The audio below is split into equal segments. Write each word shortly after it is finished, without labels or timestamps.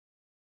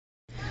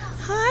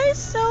Hi,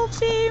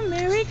 Sophie.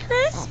 Merry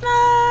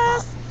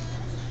Christmas.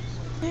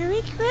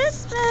 Merry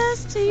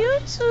Christmas to you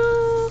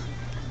too.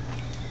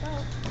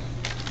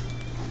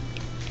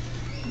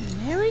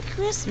 Merry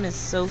Christmas,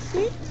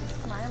 Sophie.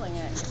 She's smiling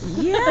at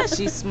you. Yeah,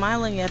 she's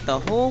smiling at the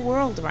whole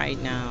world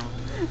right now.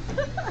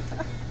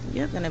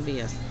 You're gonna be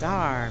a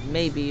star.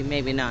 Maybe,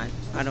 maybe not.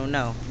 I don't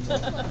know.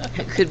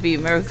 It could be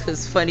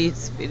America's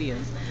funniest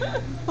videos.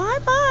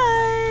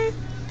 Bye-bye.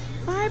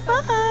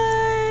 Bye-bye.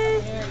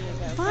 There you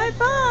go.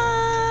 Bye-bye.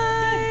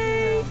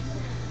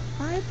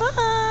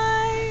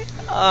 Bye-bye.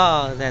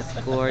 Oh, that's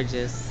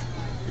gorgeous.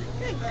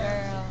 Good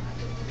girl.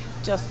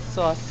 Just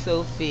saw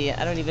Sophie.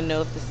 I don't even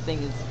know if this thing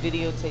is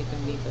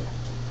videotaping me,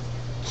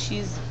 but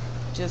she's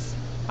just,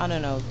 I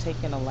don't know,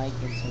 taking a liking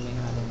to me.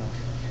 I don't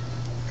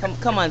know.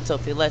 Come on,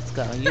 Sophie, let's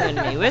go. You and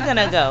me. We're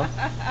gonna go.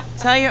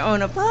 Tell your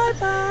owner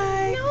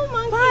bye-bye. No,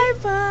 monkey.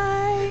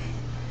 Bye-bye.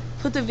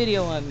 Put the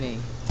video on me.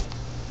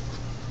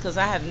 Because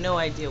I have no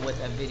idea what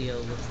that video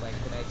looks like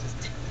that I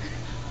just did.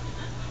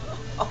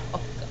 Oh,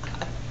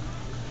 God.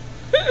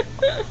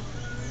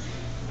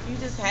 You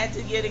just had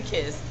to get a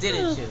kiss,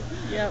 didn't you?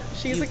 Yep,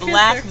 she's You a kisser.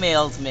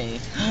 blackmailed me.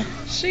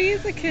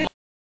 She's a kid.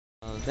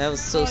 Oh, that was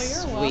so Oh, you're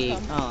sweet.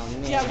 welcome. Oh,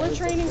 man. Yeah, we're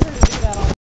training her to do that all